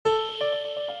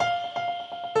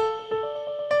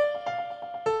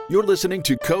You're listening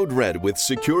to Code Red with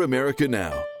Secure America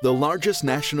Now, the largest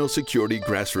national security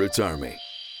grassroots army.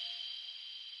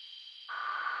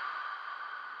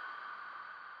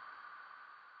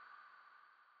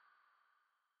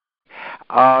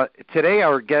 Today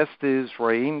our guest is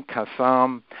Raheem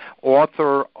Kassam,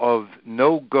 author of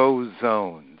No-Go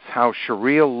Zones, How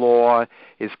Sharia Law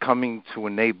is Coming to a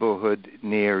Neighborhood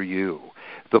Near You.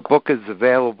 The book is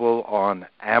available on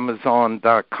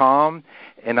Amazon.com,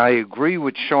 and I agree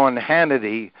with Sean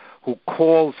Hannity, who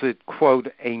calls it,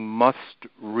 quote, a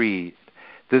must-read.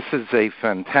 This is a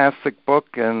fantastic book,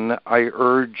 and I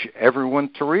urge everyone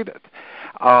to read it.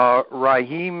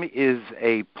 Raheem is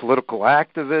a political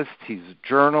activist, he's a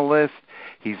journalist,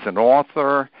 he's an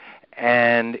author,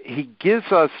 and he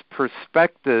gives us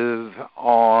perspective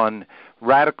on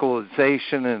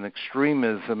radicalization and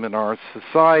extremism in our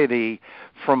society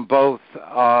from both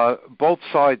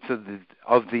sides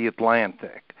of the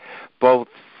Atlantic, both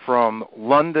from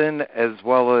London as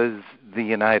well as the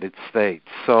United States.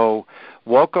 So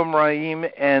welcome, Raheem,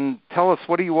 and tell us,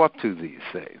 what are you up to these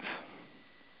days?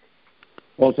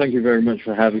 Well, thank you very much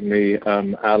for having me,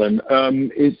 Alan.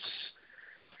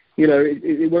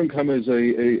 It won't come as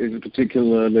a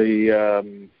particularly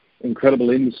incredible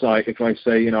insight if I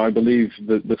say, I believe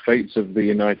that the fates of the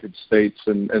United States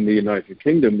and the United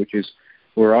Kingdom, which is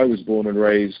where I was born and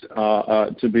raised, are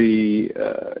to be,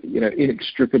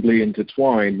 inextricably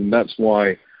intertwined, and that's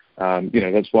why I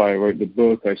wrote the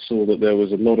book. I saw that there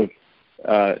was a lot of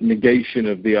negation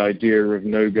of the idea of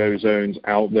no-go zones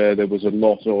out there. There was a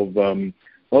lot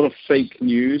of fake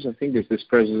news, I think, as this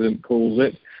president calls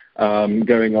it,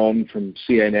 going on from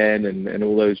CNN and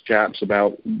all those chaps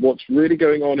about what's really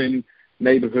going on in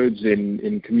neighborhoods,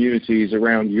 in communities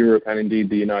around Europe and indeed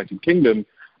the United Kingdom.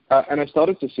 And I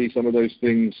started to see some of those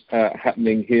things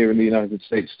happening here in the United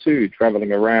States too,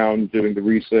 traveling around, doing the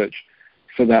research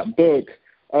for that book.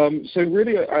 So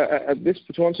really,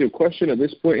 to answer your question, at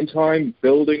this point in time,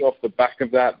 building off the back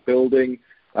of that, building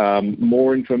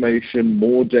more information,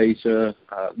 more data,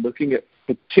 looking at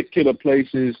particular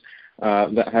places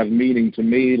that have meaning to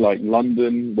me, like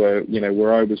London,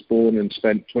 where I was born and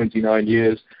spent 29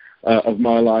 years of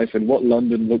my life, and what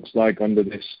London looks like under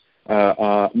this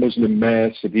Muslim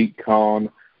mayor, Sadiq Khan,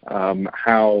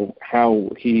 how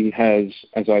he has,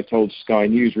 as I told Sky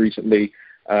News recently,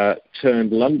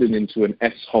 turned London into an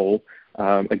S-hole,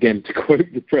 again, to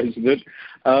quote the president.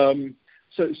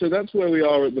 So that's where we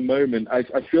are at the moment. I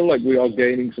feel like we are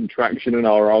gaining some traction in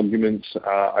our arguments.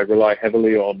 I rely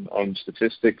heavily on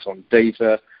statistics, on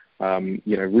data,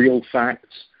 real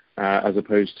facts, as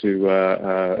opposed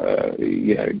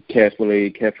to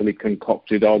carefully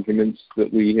concocted arguments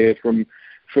that we hear from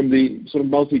the sort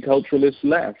of multiculturalist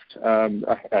left.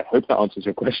 I hope that answers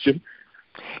your question.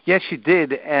 Yes, you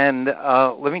did, and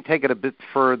let me take it a bit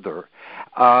further.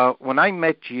 When I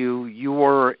met you, you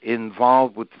were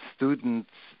involved with the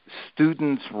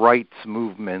students' rights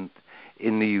movement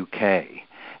in the UK,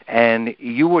 and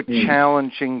you were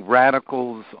challenging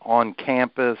radicals on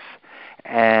campus,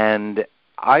 and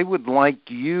I would like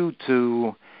you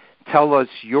to tell us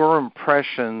your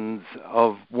impressions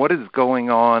of what is going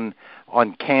on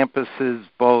campuses,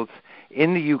 both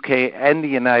in the UK and the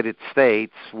United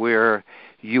States, where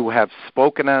you have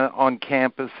spoken on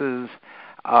campuses,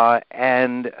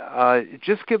 and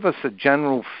just give us a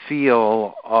general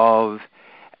feel of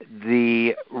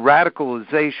the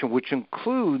radicalization, which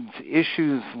includes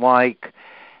issues like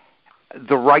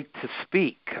the right to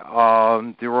speak.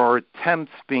 There are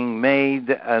attempts being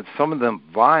made, some of them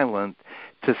violent,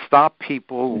 to stop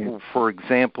people who, for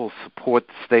example, support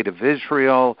the State of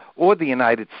Israel or the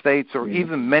United States, or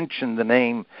even mention the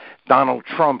name Donald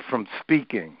Trump from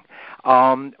speaking.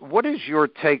 What is your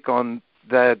take on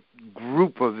that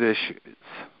group of issues?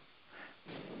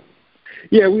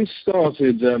 Yeah, we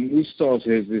started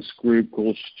this group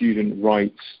called Student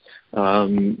Rights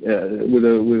with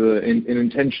an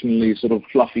intentionally sort of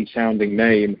fluffy sounding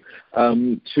name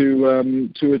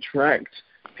to attract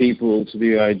people to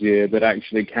the idea that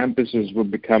actually campuses were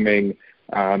becoming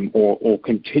or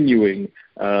continuing,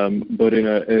 but in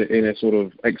a sort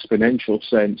of exponential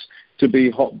sense, to be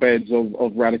hotbeds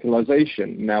of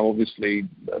radicalization. Now, obviously,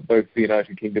 both the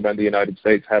United Kingdom and the United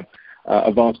States have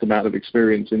a vast amount of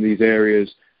experience in these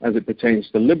areas as it pertains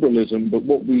to liberalism. But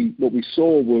what we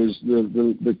saw was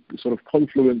the sort of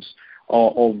confluence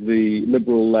of the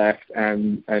liberal left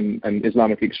and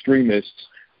Islamic extremists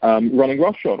running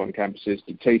roughshod on campuses,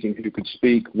 dictating who could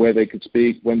speak, where they could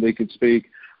speak, when they could speak.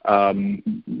 As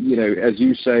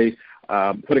you say,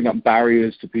 putting up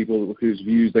barriers to people whose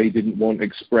views they didn't want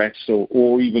expressed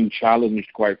or even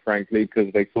challenged, quite frankly,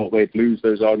 because they thought they'd lose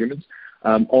those arguments.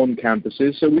 on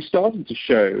campuses. So we started to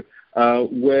show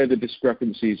where the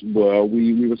discrepancies were.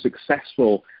 We were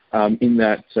successful in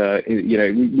that,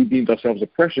 we deemed ourselves a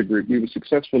pressure group. We were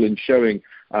successful in showing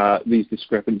these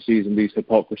discrepancies and these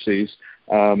hypocrisies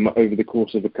over the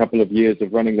course of a couple of years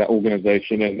of running that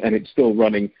organization, and it's still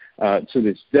running to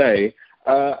this day.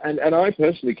 And I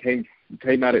personally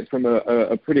came at it from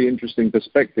a pretty interesting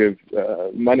perspective.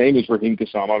 My name is Raheem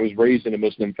Kassam. I was raised in a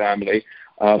Muslim family.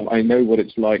 I know what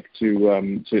it's like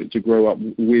to grow up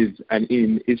with and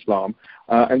in Islam.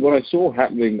 And what I saw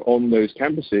happening on those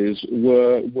campuses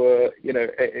were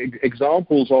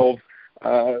examples of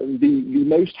the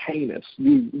most heinous,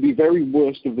 the very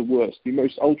worst of the worst, the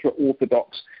most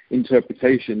ultra-orthodox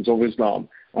interpretations of Islam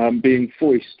being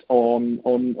foisted on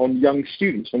young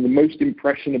students, on the most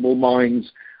impressionable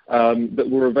minds that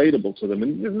were available to them.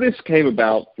 And this came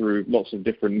about through lots of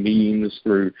different means,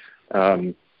 through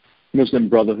Muslim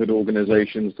Brotherhood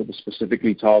organizations that were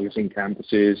specifically targeting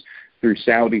campuses, through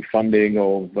Saudi funding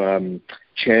of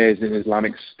chairs in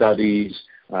Islamic studies,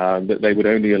 that they would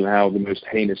only allow the most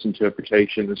heinous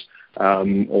interpretations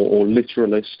or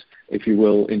literalist, if you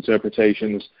will,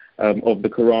 interpretations of the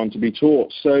Quran to be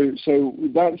taught. So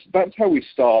that's how we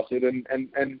started.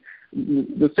 And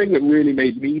the thing that really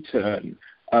made me turn,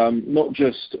 not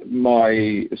just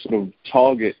my sort of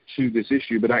target to this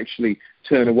issue, but actually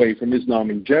turn away from Islam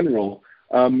in general,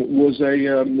 was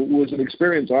an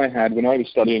experience I had when I was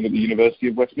studying at the University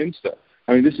of Westminster.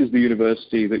 I mean, this is the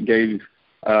university that gave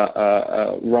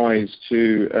rise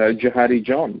to Jihadi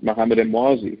John, Muhammad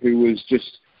Emwazi, who was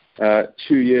just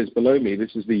 2 years below me.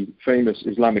 This is the famous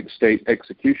Islamic State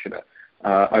executioner,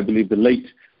 I believe the late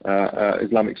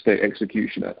Islamic State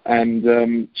executioner.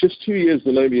 And just 2 years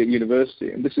below me at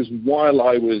university, and this is while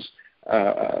I was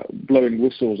blowing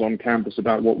whistles on campus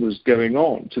about what was going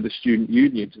on to the student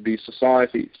union, to these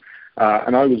societies.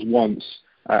 And I was once,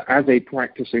 as a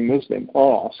practicing Muslim,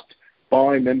 asked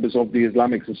by members of the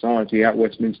Islamic Society at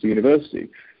Westminster University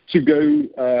to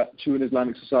go to an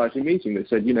Islamic Society meeting. They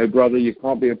said, brother, you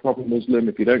can't be a proper Muslim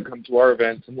if you don't come to our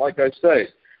events. And like I say,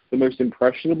 the most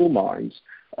impressionable minds,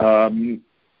 and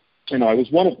I was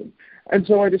one of them. And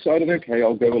so I decided, okay,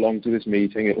 I'll go along to this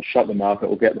meeting. It'll shut them up.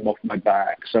 It'll get them off my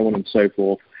back, so on and so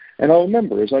forth. And I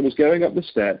remember as I was going up the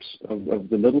steps of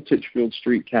the little Titchfield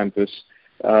Street campus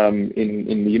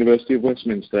in the University of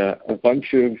Westminster, a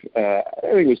bunch of, I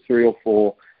think it was 3 or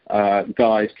 4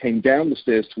 guys came down the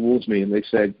stairs towards me, and they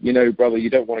said, brother, you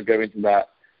don't want to go into that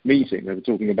meeting. They were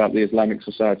talking about the Islamic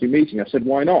Society meeting. I said,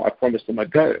 why not? I promised them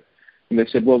I'd go. And they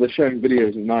said, well, they're showing videos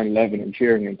of 9/11 and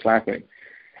cheering and clapping.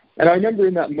 And I remember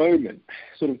in that moment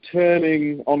sort of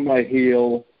turning on my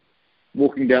heel,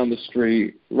 walking down the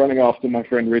street, running after my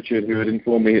friend Richard, who had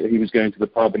informed me that he was going to the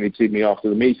pub and he'd see me after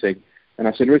the meeting. And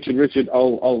I said, Richard, I'm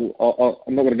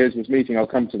not going to go to this meeting. I'll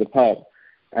come to the pub.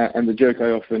 And the joke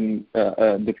I often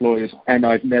deploy is, and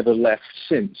I've never left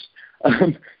since.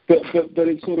 But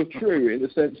it's sort of true in the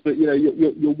sense that,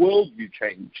 your worldview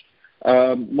changed.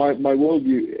 My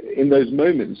worldview in those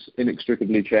moments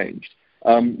inextricably changed.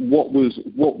 What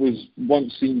was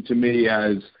once seen to me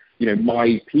as,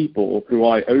 my people who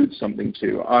I owed something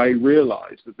to, I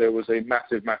realized that there was a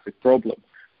massive, massive problem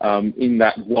in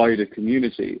that wider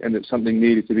community, and that something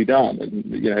needed to be done. And,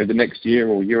 the next year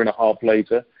or year and a half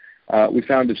later, we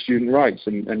founded Student Rights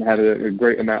and had a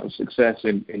great amount of success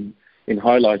in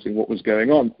highlighting what was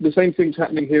going on. The same thing's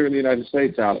happening here in the United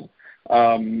States, Alan.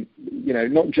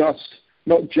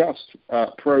 Not just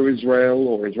pro-Israel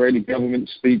or Israeli government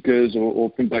speakers or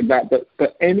things like that,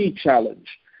 but any challenge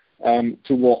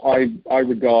to what I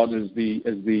regard as the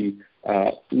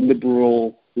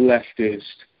liberal, leftist,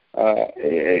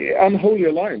 unholy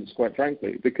alliance, quite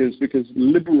frankly, because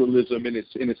liberalism in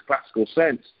its classical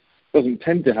sense doesn't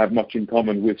tend to have much in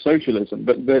common with socialism,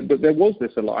 but there was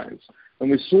this alliance,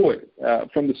 and we saw it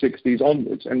from the 60s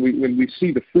onwards, and when we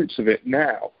see the fruits of it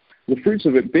now, the fruits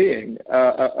of it being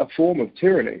a form of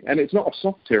tyranny, and it's not a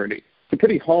soft tyranny, it's a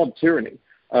pretty hard tyranny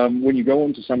when you go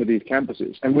onto some of these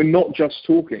campuses, and we're not just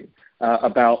talking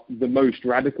about the most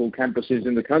radical campuses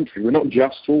in the country, we're not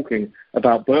just talking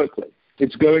about Berkeley.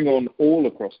 It's going on all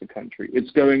across the country.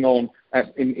 It's going on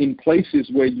in places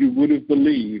where you would have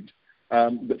believed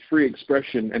that free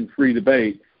expression and free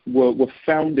debate were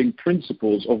founding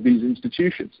principles of these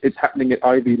institutions. It's happening at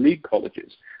Ivy League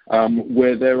colleges,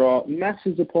 where there are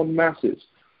masses upon masses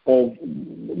of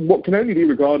what can only be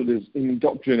regarded as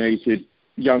indoctrinated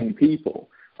young people.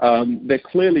 They're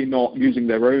clearly not using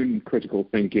their own critical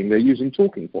thinking. They're using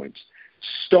talking points,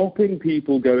 stopping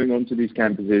people going onto these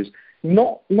campuses,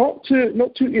 not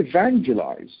to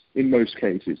evangelize in most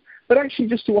cases, but actually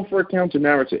just to offer a counter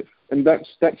narrative.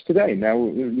 that's today.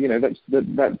 Now,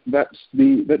 that's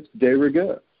de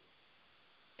rigueur.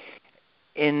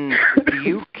 In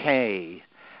the UK,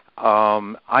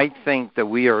 I think that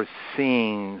we are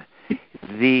seeing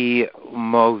the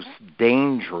most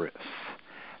dangerous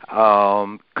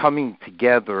coming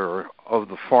together of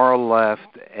the far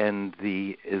left and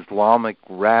the Islamic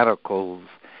radicals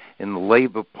in the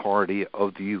Labour Party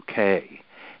of the UK,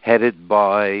 headed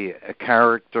by a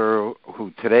character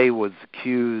who today was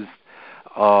accused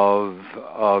of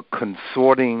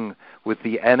consorting with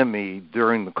the enemy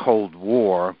during the Cold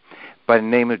War by the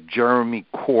name of Jeremy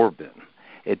Corbyn.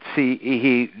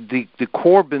 The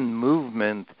Corbyn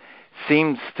movement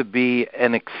seems to be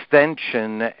an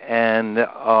extension and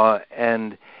of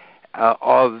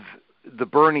the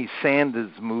Bernie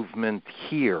Sanders movement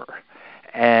here.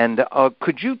 And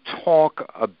could you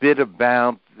talk a bit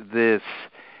about this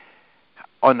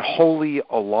unholy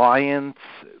alliance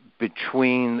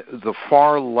between the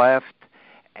far left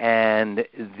and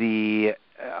the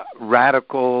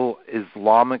radical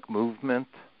Islamic movement?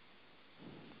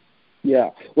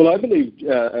 Yeah, well, I believe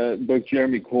both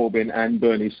Jeremy Corbyn and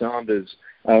Bernie Sanders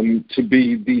to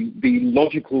be the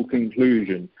logical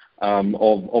conclusion of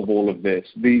all of this.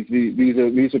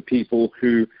 These are people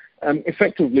who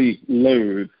effectively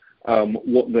loathe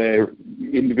what their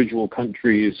individual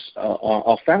countries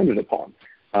are founded upon.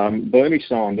 Bernie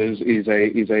Sanders is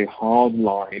a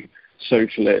hardline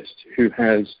socialist who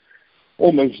has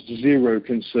almost zero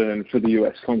concern for the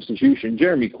U.S. Constitution.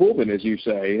 Jeremy Corbyn, as you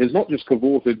say, has not just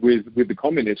cavorted with the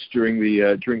communists during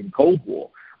the Cold War,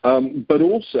 but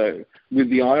also with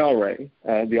the IRA,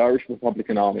 the Irish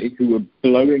Republican Army, who were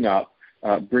blowing up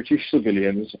British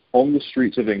civilians on the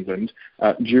streets of England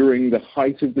during the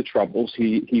height of the Troubles.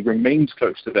 He remains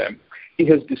close to them. He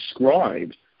has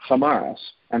described Hamas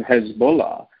and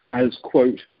Hezbollah as,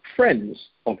 quote, friends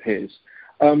of his.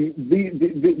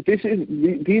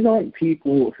 These aren't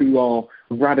people who are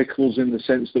radicals in the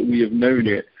sense that we have known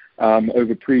it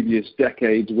over previous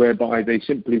decades, whereby they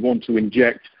simply want to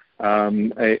inject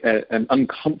an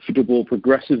uncomfortable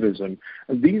progressivism.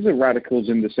 These are radicals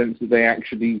in the sense that they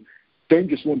actually don't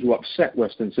just want to upset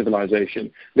Western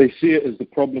civilization. They see it as the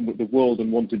problem with the world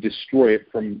and want to destroy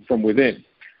it from within.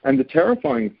 And the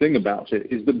terrifying thing about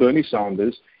it is that Bernie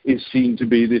Sanders is seen to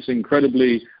be this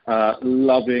incredibly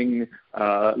loving,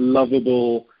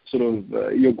 lovable, sort of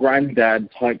your granddad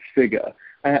type figure.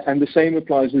 And the same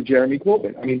applies with Jeremy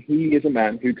Corbyn. I mean, he is a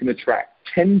man who can attract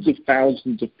tens of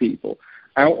thousands of people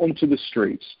out onto the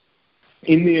streets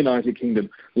in the United Kingdom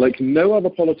like no other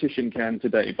politician can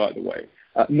today, by the way.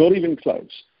 Not even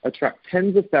close. Attract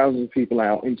tens of thousands of people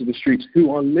out into the streets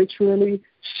who are literally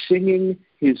singing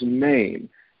his name.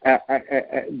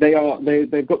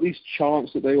 They've got these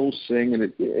chants that they all sing,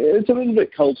 and it's a little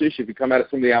bit cultish if you come at it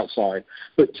from the outside.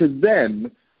 But to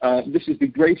them, this is the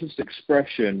greatest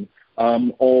expression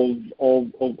of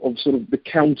sort of the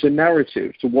counter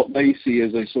narrative to what they see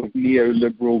as a sort of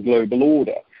neoliberal global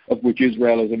order, of which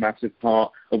Israel is a massive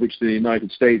part, of which the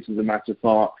United States is a massive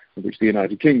part, of which the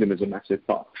United Kingdom is a massive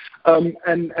part. And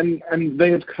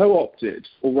they have co-opted,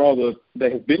 or rather,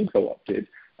 they have been co-opted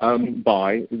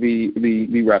by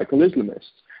the radical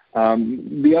Islamists.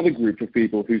 The other group of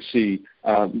people who see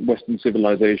Western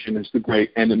civilization as the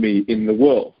great enemy in the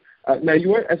world. Now, you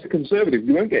won't, as a conservative,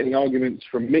 you won't get any arguments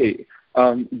from me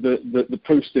that the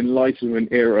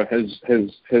post-Enlightenment era has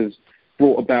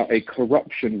brought about a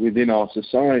corruption within our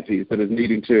societies that is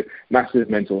leading to massive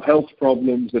mental health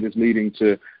problems, that is leading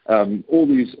to all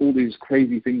these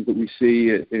crazy things that we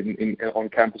see on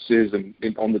campuses and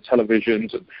on the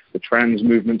televisions and the trans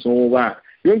movements and all that.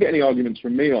 You won't get any arguments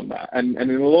from me on that. And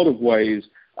in a lot of ways,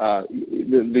 the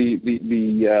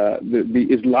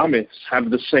Islamists have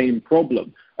the same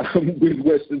problem with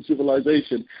Western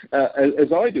civilization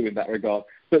as I do in that regard.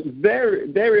 But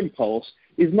their impulse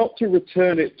is not to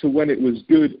return it to when it was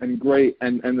good and great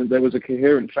and there was a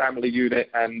coherent family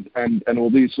unit and all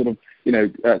these sort of,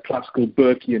 classical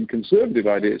Burkean conservative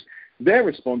ideas. Their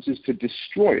response is to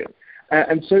destroy it.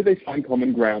 And so they find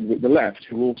common ground with the left,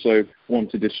 who also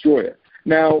want to destroy it.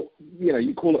 Now,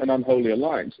 you call it an unholy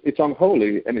alliance. It's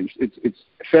unholy, and it's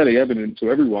fairly evident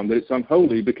to everyone that it's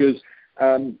unholy because,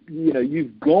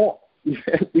 you've got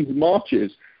these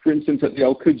marches. For instance, at the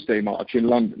Al-Quds Day March in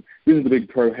London. This is the big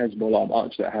pro-Hezbollah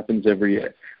march that happens every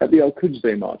year. At the Al-Quds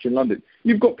Day March in London,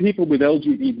 you've got people with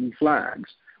LGBT flags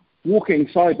walking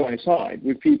side by side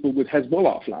with people with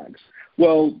Hezbollah flags.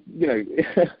 Well,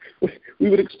 we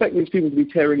would expect these people to be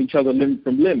tearing each other limb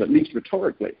from limb, at least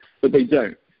rhetorically, but they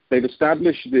don't. They've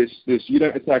established this you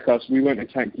don't attack us, we won't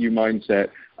attack you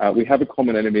mindset. We have a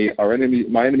common enemy.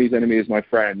 My enemy's enemy is my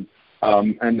friend.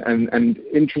 And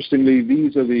interestingly,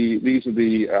 these are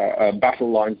the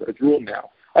battle lines that are drawn now.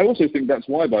 I also think that's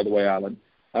why, by the way, Alan,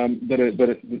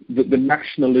 the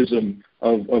nationalism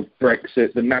of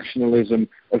Brexit, the nationalism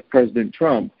of President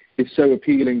Trump is so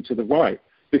appealing to the right.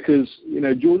 Because,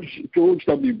 George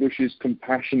W. Bush's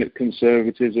compassionate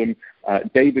conservatism,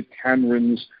 David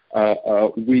Cameron's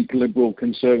weak liberal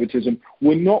conservatism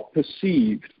were not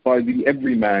perceived by the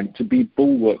everyman to be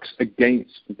bulwarks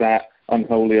against that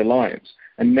unholy alliance.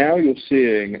 And now you're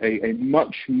seeing a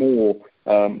much more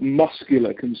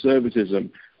muscular conservatism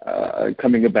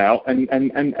coming about,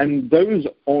 and those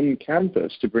on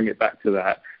campus, to bring it back to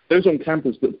that, those on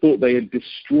campus that thought they had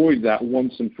destroyed that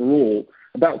once and for all,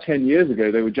 about 10 years ago,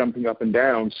 they were jumping up and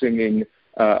down, singing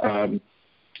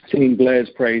Blair's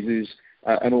praises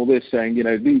and all this, saying,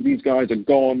 these guys are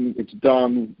gone, it's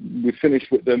done, we're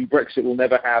finished with them, Brexit will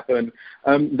never happen.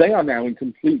 They are now in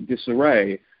complete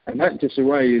disarray, and that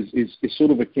disarray is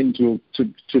sort of akin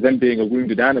to them being a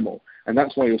wounded animal, and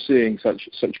that's why you're seeing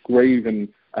such graven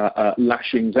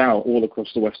lashings out all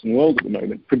across the Western world at the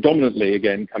moment, predominantly,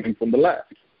 again, coming from the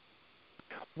left.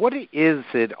 What is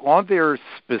it? Are there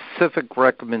specific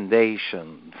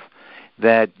recommendations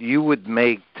that you would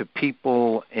make to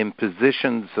people in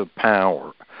positions of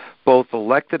power, both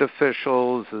elected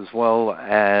officials as well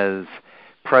as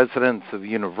presidents of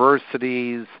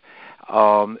universities,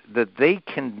 that they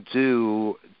can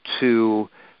do to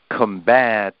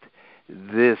combat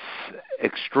this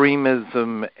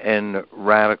extremism and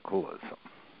radicalism?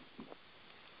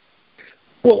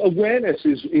 Well, awareness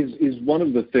is one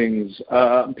of the things.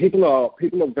 People are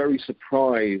very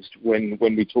surprised when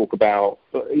we talk about,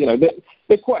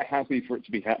 they're quite happy for it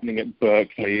to be happening at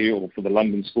Berkeley or for the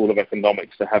London School of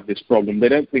Economics to have this problem. They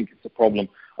don't think it's a problem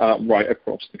right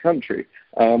across the country.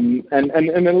 And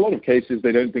in a lot of cases,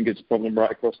 they don't think it's a problem right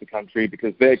across the country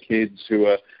because their kids who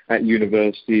are at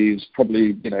universities,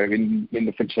 probably, in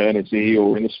the fraternity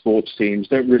or in the sports teams,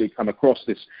 don't really come across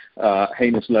this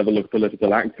heinous level of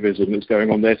political activism that's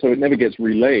going on there. So it never gets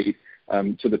relayed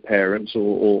to the parents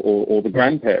or the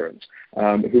grandparents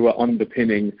who are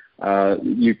underpinning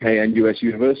UK and US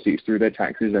universities through their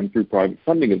taxes and through private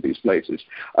funding of these places.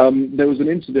 There was an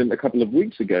incident a couple of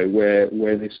weeks ago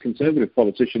where this conservative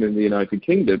politician in the United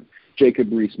Kingdom, Jacob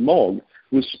Rees-Mogg,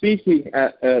 was speaking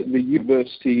at the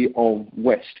University of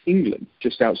West England,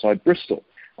 just outside Bristol,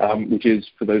 which is,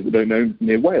 for those that don't know,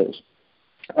 near Wales.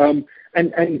 And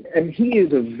he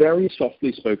is a very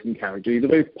softly spoken character. He's a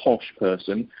very posh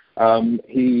person.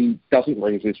 He doesn't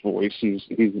raise his voice. He's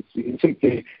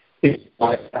simply a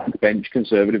backbench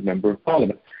Conservative member of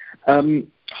Parliament.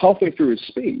 Halfway through his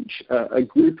speech, a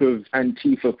group of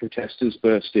Antifa protesters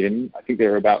burst in. I think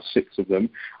there were about 6 of them,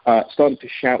 started to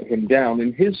shout him down.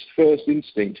 And his first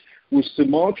instinct was to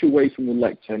march away from the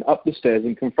lectern, up the stairs,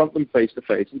 and confront them face to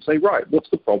face and say, right, what's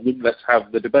the problem? Let's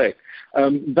have the debate.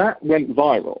 That went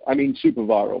viral. I mean, super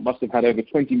viral. Must have had over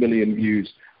 20 million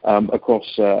views across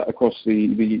the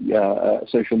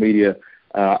social media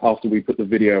after we put the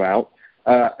video out.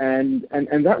 And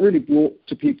that really brought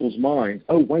to people's mind,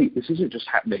 oh, wait, this isn't just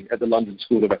happening at the London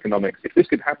School of Economics. If this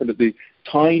could happen at the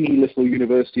tiny little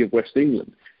University of West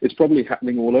England, it's probably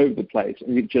happening all over the place,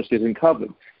 and it just isn't covered.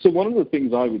 So one of the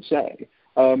things I would say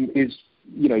is,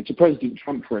 to President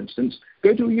Trump, for instance,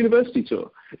 go to a university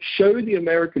tour. Show the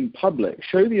American public,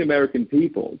 show the American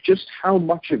people just how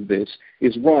much of this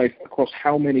is rife across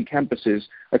how many campuses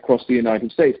across the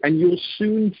United States. And you'll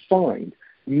soon find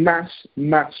mass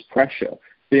pressure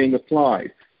being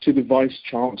applied to the vice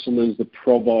chancellors, the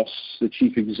provosts, the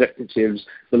chief executives,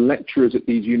 the lecturers at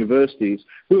these universities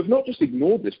who have not just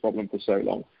ignored this problem for so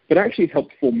long, but actually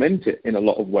helped foment it in a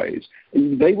lot of ways.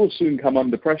 And they will soon come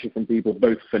under pressure from people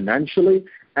both financially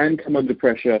and come under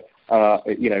pressure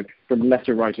from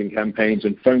letter writing campaigns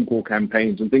and phone call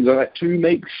campaigns and things like that to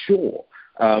make sure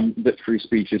that free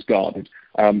speech is guarded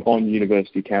on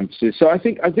university campuses. So I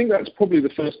think that's probably the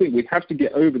first thing. We have to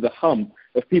get over the hump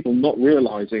of people not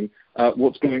realizing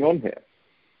what's going on here.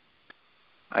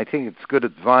 I think it's good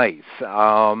advice.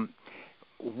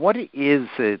 What is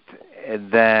it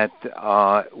that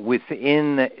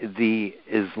within the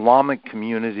Islamic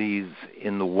communities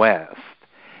in the West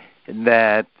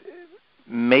that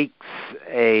makes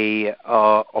a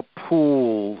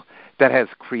pool, that has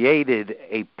created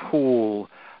a pool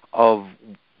of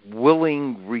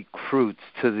willing recruits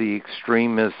to the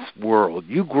extremist world?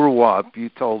 You grew up, you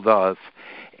told us,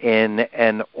 in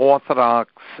an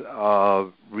Orthodox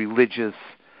religious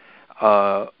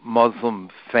Muslim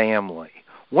family.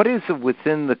 What is it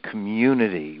within the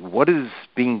community? What is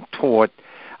being taught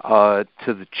to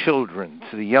the children,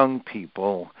 to the young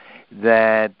people,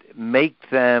 that make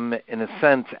them, in a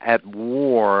sense, at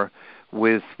war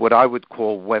with what I would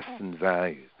call Western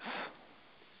values?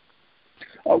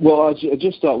 Well, I'll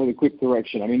just start with a quick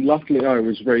correction. I mean, luckily, I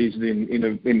was raised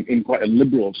in quite a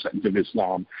liberal sect of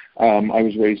Islam. I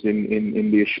was raised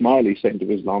in the Ismaili sect of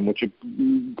Islam, which are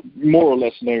more or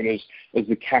less known as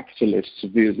the capitalists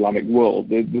of the Islamic world.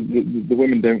 The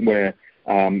women don't wear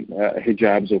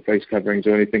hijabs or face coverings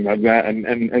or anything like that,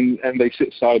 and they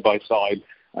sit side by side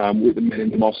with the men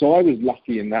in the mosque. So I was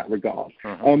lucky in that regard.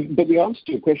 But the answer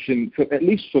to your question, at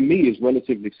least for me, is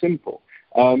relatively simple.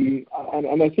 And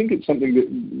I think it's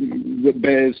something that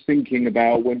bears thinking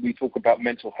about when we talk about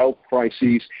mental health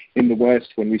crises in the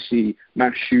West, when we see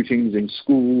mass shootings in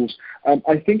schools.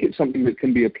 I think it's something that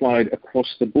can be applied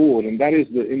across the board, and that is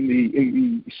that in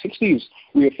the 60s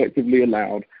we effectively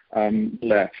allowed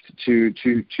left to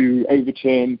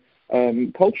overturn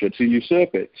culture, to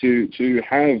usurp it, to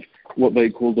have what they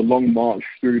call the long march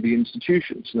through the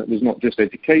institutions. And that was not just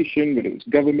education, but it was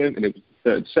government, and it was the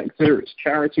third sector, it's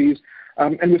charities.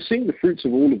 And we're seeing the fruits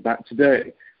of all of that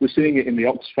today. We're seeing it in the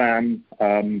Oxfam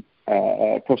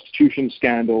prostitution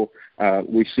scandal.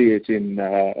 We see it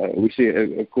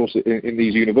of course, in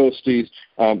these universities.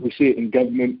 We see it in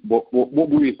government. What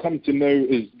we have come to know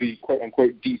as the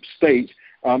quote-unquote deep state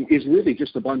is really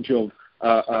just a bunch of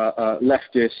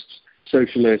leftists,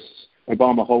 socialists,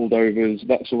 Obama holdovers,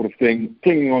 that sort of thing,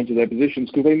 clinging on to their positions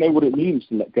because they know what it means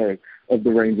to let go of the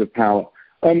reins of power.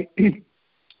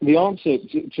 The answer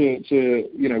to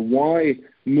why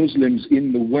Muslims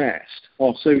in the West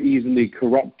are so easily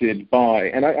corrupted by,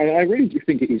 and I really do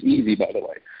think it is easy, by the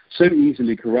way, so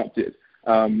easily corrupted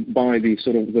by the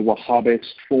sort of the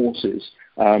Wahhabist forces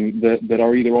that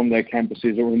are either on their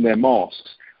campuses or in their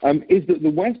mosques, is that the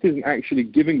West isn't actually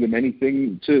giving them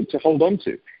anything to hold on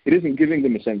to. It isn't giving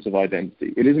them a sense of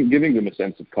identity. It isn't giving them a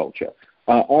sense of culture.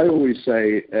 I always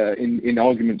say in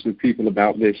arguments with people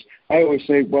about this, I always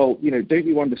say, well, don't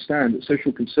you understand that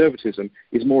social conservatism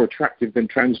is more attractive than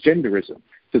transgenderism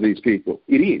to these people?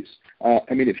 It is.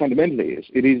 It fundamentally is.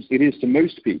 It is to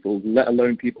most people, let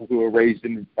alone people who are raised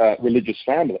in religious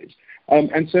families.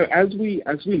 And so as we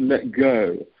let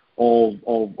go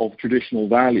of traditional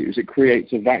values, it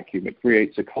creates a vacuum. It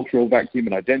creates a cultural vacuum,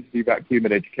 an identity vacuum,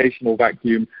 an educational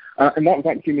vacuum, and that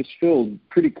vacuum is filled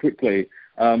pretty quickly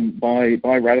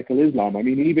by radical Islam. I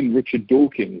mean, even Richard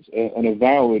Dawkins, an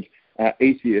avowed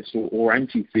atheist or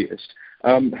anti-theist,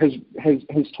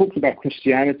 has talked about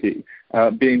Christianity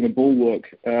being a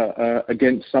bulwark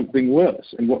against something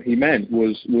worse, and what he meant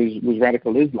was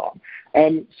radical Islam.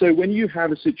 So when you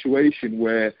have a situation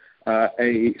where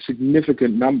a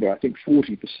significant number, I think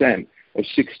 40% of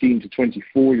 16 to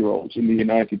 24-year-olds in the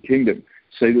United Kingdom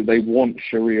say that they want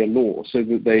Sharia law, so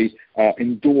that they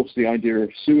endorse the idea of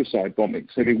suicide bombing,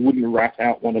 so they wouldn't rat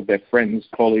out one of their friends,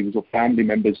 colleagues, or family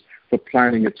members for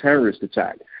planning a terrorist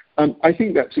attack. I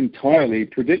think that's entirely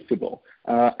predictable,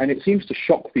 and it seems to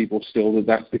shock people still that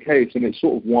that's the case, and it's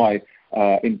sort of why,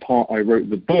 in part, I wrote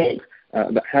the book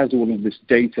that has all of this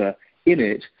data in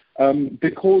it,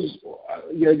 because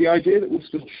the idea that we're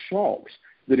still shocked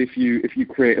that if you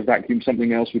create a vacuum,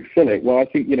 something else would fill it. Well, I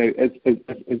think, as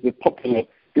the popular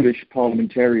British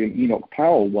parliamentarian Enoch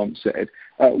Powell once said,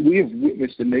 we have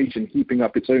witnessed a nation heaping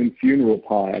up its own funeral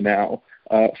pyre now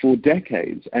for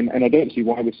decades, and I don't see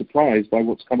why we're surprised by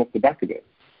what's come off the back of it.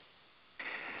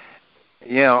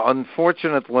 Yeah,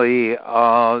 unfortunately,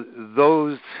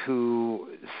 those who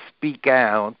speak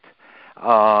out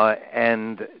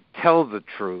and tell the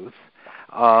truth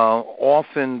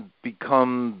often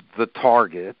become the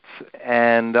targets,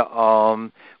 and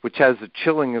which has a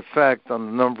chilling effect on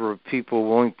the number of people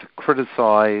willing to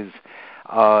criticize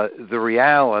the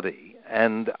reality.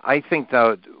 And I think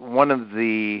that one of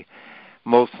the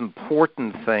most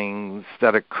important things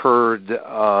that occurred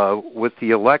with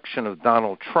the election of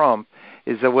Donald Trump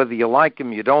is that whether you like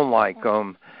him, you don't like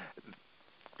him,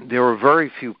 there are very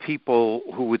few people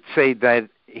who would say that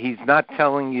he's not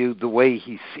telling you the way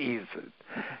he sees it.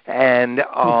 And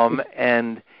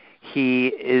he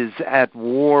is at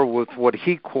war with what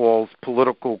he calls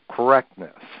political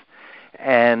correctness.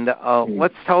 And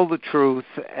let's tell the truth,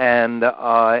 and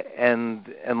let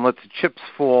the chips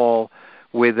fall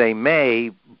where they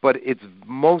may. But it's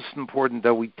most important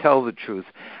that we tell the truth.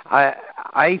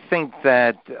 I think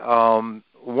that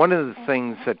one of the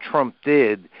things that Trump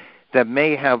did that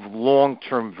may have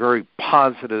long-term very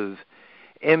positive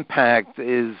impact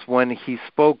is when he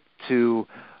spoke to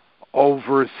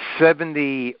over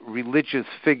 70 religious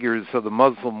figures of the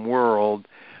Muslim world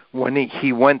when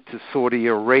he went to Saudi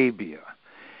Arabia.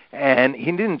 And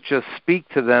he didn't just speak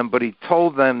to them, but he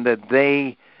told them that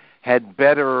they had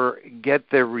better get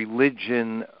their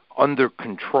religion under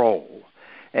control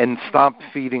and stop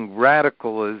feeding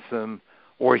radicalism,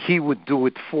 or he would do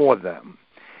it for them.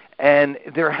 And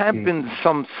there have been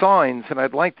some signs, and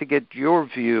I'd like to get your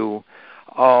view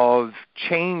of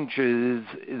changes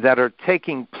that are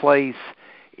taking place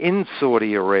in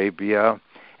Saudi Arabia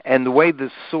and the way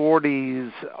the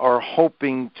Saudis are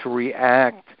hoping to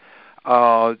react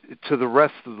to the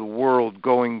rest of the world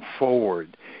going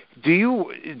forward. Do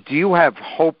you have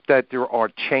hope that there are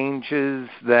changes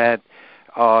that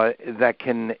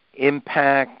can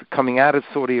impact, coming out of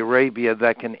Saudi Arabia,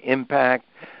 that can impact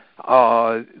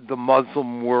the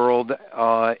Muslim world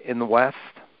in the West?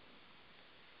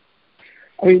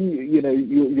 I mean,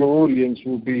 your audience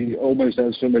will be almost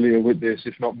as familiar with this,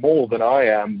 if not more than I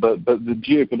am, but the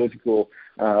geopolitical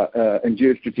and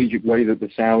geostrategic way that the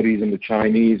Saudis and the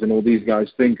Chinese and all these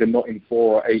guys think are not in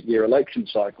 4 or 8 year election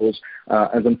cycles,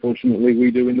 as unfortunately we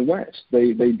do in the West.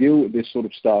 They deal with this sort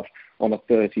of stuff on a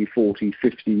 30, 40,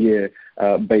 50-year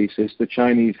basis. The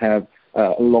Chinese have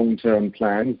long-term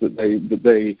plans that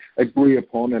they agree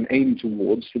upon and aim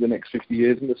towards for the next 50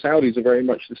 years, and the Saudis are very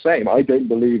much the same. I don't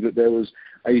believe that there was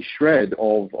a shred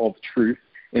of truth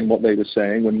in what they were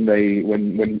saying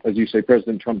when, as you say,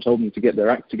 President Trump told them to get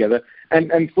their act together,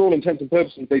 and for all intents and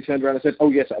purposes, they turned around and said, "Oh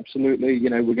yes, absolutely.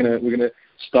 We're gonna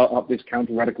start up this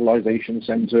counter-radicalization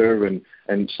center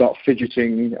and start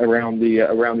fidgeting around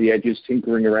the edges,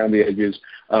 tinkering around the edges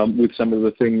with some of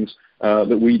the things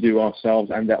that we do ourselves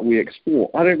and that we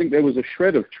export." I don't think there was a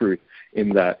shred of truth in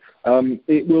that.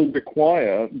 It will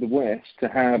require the West to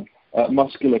have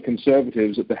muscular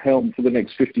conservatives at the helm for the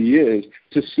next 50 years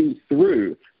to see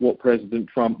through what President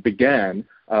Trump began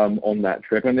on that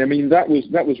trip. And I mean, that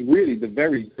was really the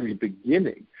very, very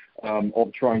beginning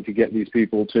of trying to get these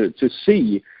people to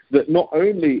see that not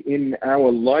only in our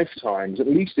lifetimes, at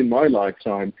least in my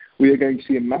lifetime, we are going to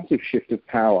see a massive shift of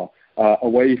power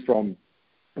away from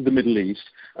the Middle East,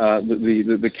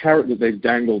 the carrot that they've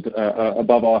dangled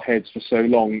above our heads for so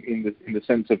long in the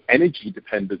sense of energy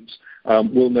dependence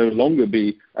will no longer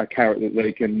be a carrot that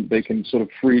they can sort of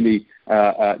freely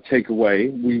take away.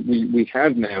 We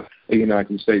have now the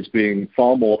United States being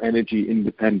far more energy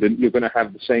independent. You're going to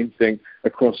have the same thing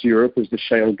across Europe as the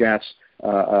shale gas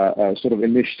sort of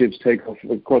initiatives take off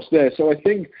across there. So I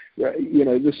think,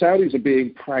 the Saudis are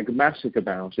being pragmatic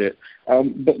about it,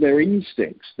 but their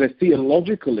instincts, their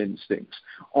theological instincts,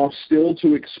 are still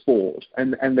to export,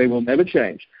 and they will never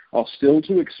change, are still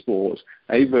to export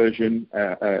a version,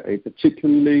 a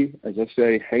particularly, as I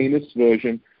say, heinous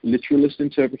version, literalist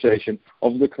interpretation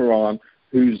of the Quran,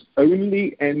 whose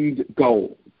only end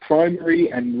goal,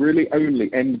 primary and really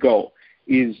only end goal,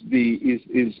 is the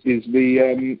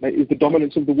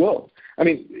dominance of the world. I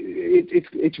mean,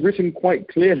 it's written quite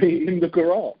clearly in the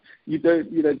Quran. There's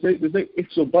no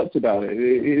ifs or buts about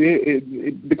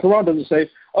it. The Quran doesn't say,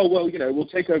 "Oh well, we'll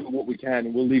take over what we can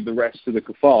and we'll leave the rest to the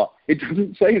kuffar." It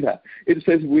doesn't say that. It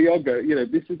says we are going.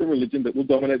 This is the religion that will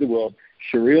dominate the world.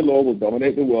 Sharia law will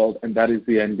dominate the world, and that is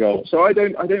the end goal. So I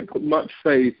don't put much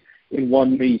faith in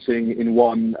one meeting, in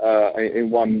one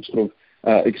sort of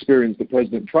experience that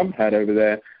President Trump had over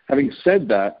there. Having said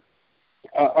that,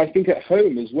 I think at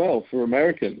home as well for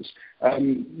Americans,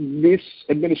 this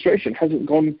administration hasn't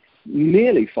gone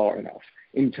nearly far enough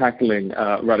in tackling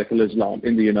radical Islam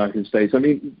in the United States. I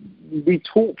mean, we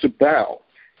talked about,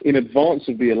 in advance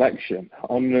of the election,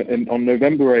 on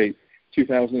November 8,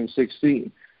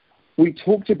 2016, we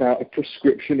talked about a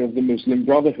proscription of the Muslim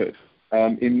Brotherhood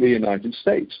in the United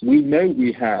States. We know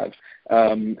we have,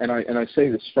 and I say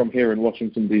this from here in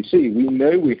Washington, D.C., we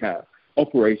know we have,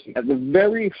 operating at the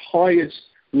very highest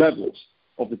levels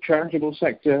of the charitable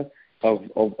sector,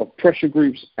 of pressure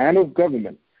groups, and of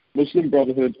government, Muslim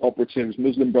Brotherhood operatives,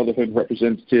 Muslim Brotherhood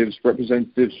representatives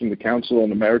from the Council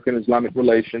on American Islamic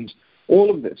Relations, all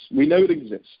of this. We know it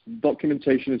exists.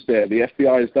 Documentation is there. The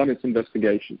FBI has done its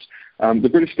investigations. The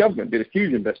British government did a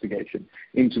huge investigation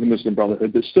into the Muslim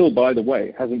Brotherhood that still, by the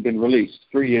way, hasn't been released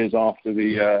 3 years after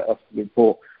the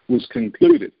report was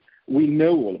concluded. We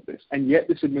know all of this, and yet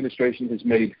this administration has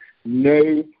made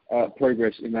no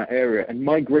progress in that area. And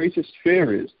my greatest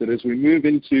fear is that as we move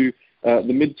into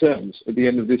the midterms at the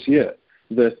end of this year,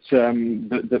 that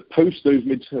post those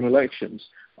midterm elections,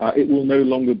 it will no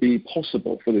longer be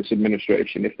possible for this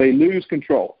administration. If they lose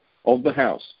control of the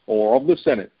House or of the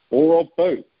Senate or of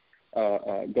both,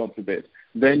 God forbid,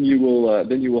 then you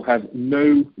will have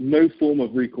no form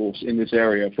of recourse in this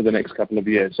area for the next couple of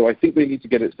years. So I think they need to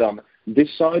get it done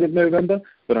this side of November,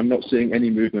 but I'm not seeing any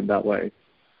movement that way.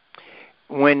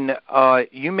 When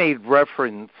you made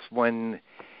reference, when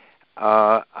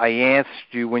I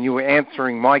asked you, when you were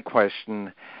answering my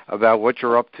question about what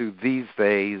you're up to these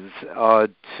days,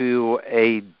 to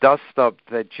a dust-up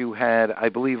that you had, I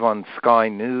believe, on Sky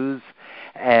News,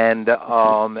 and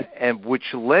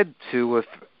which led to, if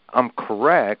I'm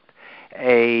correct,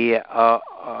 a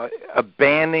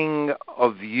banning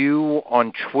of you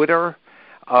on Twitter.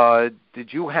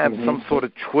 Did you have some sort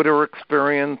of Twitter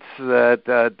experience that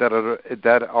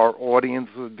our audience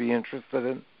would be interested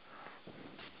in?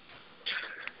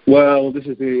 Well, this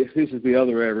is the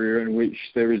other area in which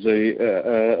there is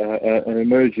an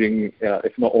emerging,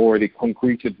 if not already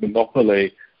concreted,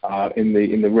 monopoly in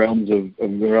the realms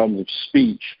of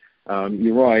speech.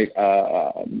 You're right.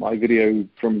 My video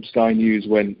from Sky News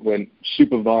went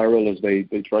super viral as they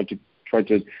tried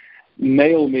to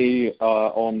nail me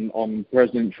on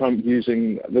President Trump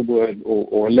using the word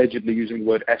or allegedly using the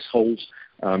word S-holes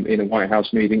in a White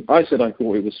House meeting. I said I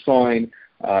thought it was fine.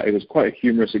 It was quite a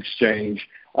humorous exchange.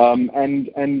 And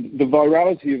the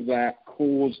virality of that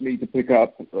caused me to pick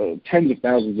up tens of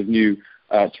thousands of new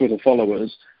Twitter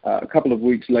followers. A couple of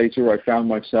weeks later, I found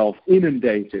myself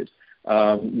inundated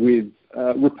with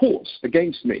reports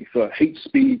against me for hate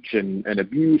speech and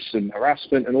abuse and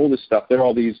harassment and all this stuff. There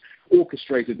are these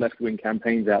orchestrated left-wing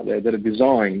campaigns out there that are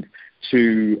designed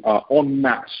to en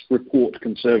masse report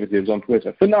conservatives on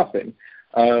Twitter for nothing,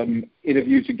 in a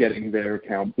view to getting their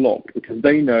account blocked, because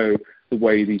they know the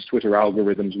way these Twitter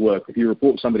algorithms work. If you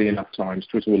report somebody enough times,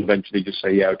 Twitter will eventually just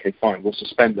say, yeah, okay, fine, we'll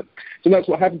suspend them. So that's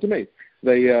what happened to me.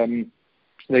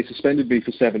 They suspended me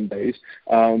for 7 days,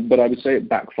 but I would say it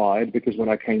backfired, because when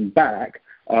I came back,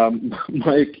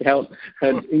 my account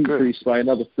had increased by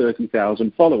another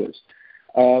 30,000 followers.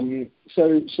 We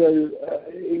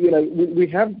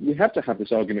have to have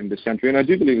this argument in this country, and I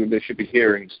do believe that there should be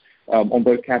hearings on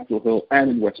both Capitol Hill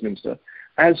and in Westminster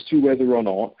as to whether or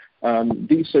not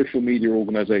these social media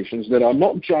organizations that are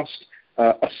not just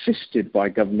assisted by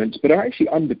governments, but are actually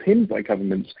underpinned by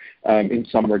governments in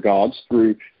some regards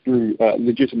through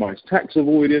legitimized tax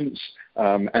avoidance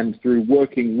and through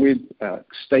working with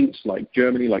states like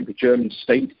Germany, like the German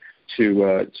state,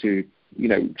 to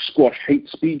squash hate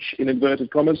speech in inverted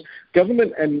commas.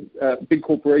 Government and big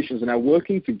corporations are now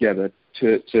working together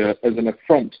to as an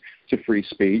affront to free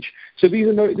speech. So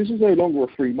this is no longer a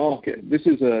free market. This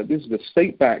is a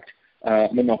state-backed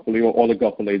monopoly or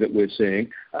oligopoly that we're seeing,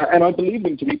 and I believe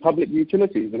them to be public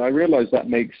utilities. And I realize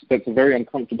that's a very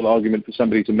uncomfortable argument for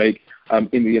somebody to make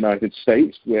in the United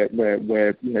States, where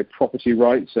property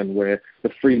rights and where the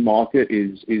free market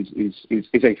is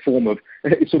a form of,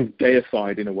 it's sort of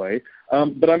deified in a way.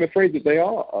 But I'm afraid that they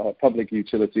are public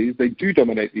utilities. They do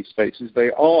dominate these spaces.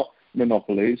 They are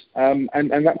monopolies, and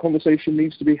that conversation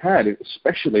needs to be had,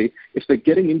 especially if they're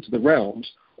getting into the realms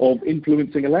of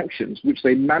influencing elections, which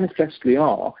they manifestly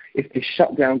are if they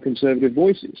shut down conservative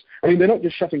voices. I mean, they're not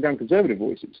just shutting down conservative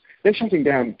voices. They're shutting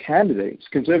down candidates,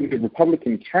 conservative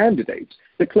Republican candidates.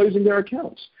 They're closing their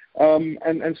accounts.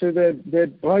 And so they're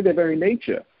by their very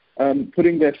nature,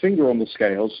 putting their finger on the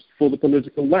scales for the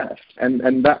political left.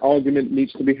 And that argument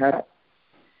needs to be had out.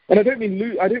 And I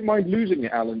don't mind losing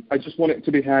it, Alan. I just want it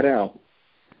to be had out.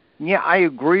 Yeah, I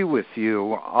agree with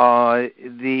you.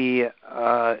 The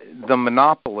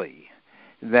monopoly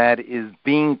that is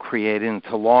being created,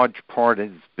 into large part, has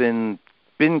been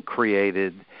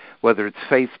created, whether it's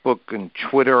Facebook and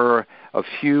Twitter, a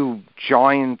few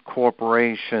giant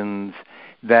corporations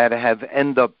that have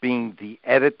ended up being the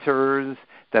editors,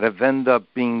 that have ended up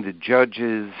being the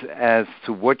judges as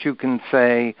to what you can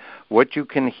say, what you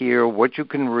can hear, what you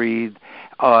can read,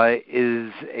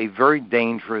 is a very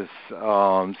dangerous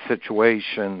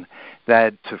situation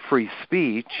that to free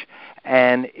speech,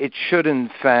 and it should in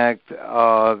fact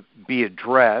be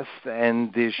addressed,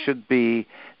 and there should be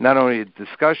not only a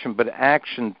discussion but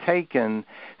action taken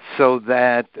so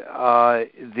that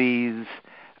these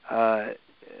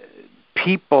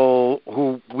people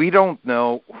who we don't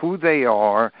know who they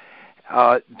are,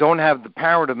 don't have the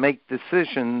power to make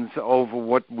decisions over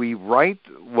what we write,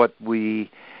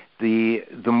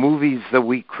 the movies that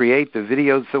we create, the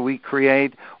videos that we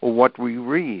create, or what we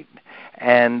read.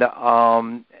 And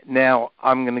now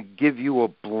I'm going to give you a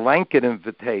blanket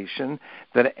invitation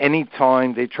that any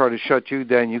time they try to shut you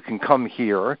down, you can come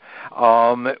here.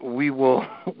 We will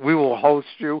host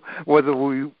you, whether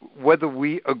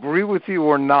we agree with you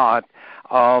or not.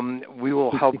 We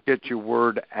will help get your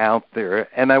word out there.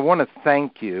 And I want to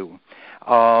thank you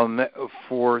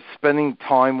for spending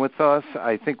time with us.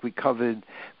 I think we covered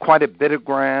quite a bit of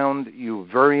ground. You were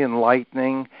very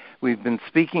enlightening. We've been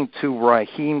speaking to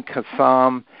Raheem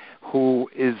Kassam, who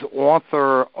is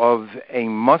author of a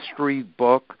must-read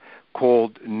book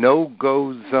called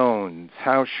No-Go Zones,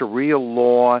 How Sharia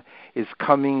Law is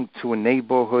Coming to a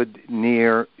Neighborhood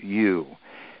Near You.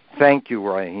 Thank you,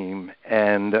 Rahim,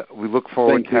 and we look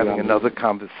forward to having another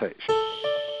conversation.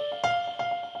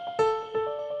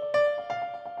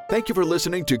 Thank you for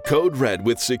listening to Code Red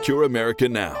with Secure America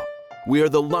Now. We are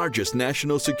the largest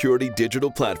national security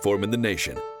digital platform in the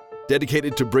nation,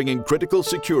 dedicated to bringing critical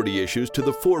security issues to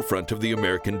the forefront of the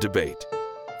American debate.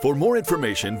 For more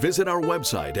information, visit our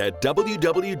website at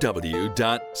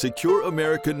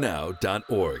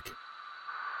www.secureamericanow.org.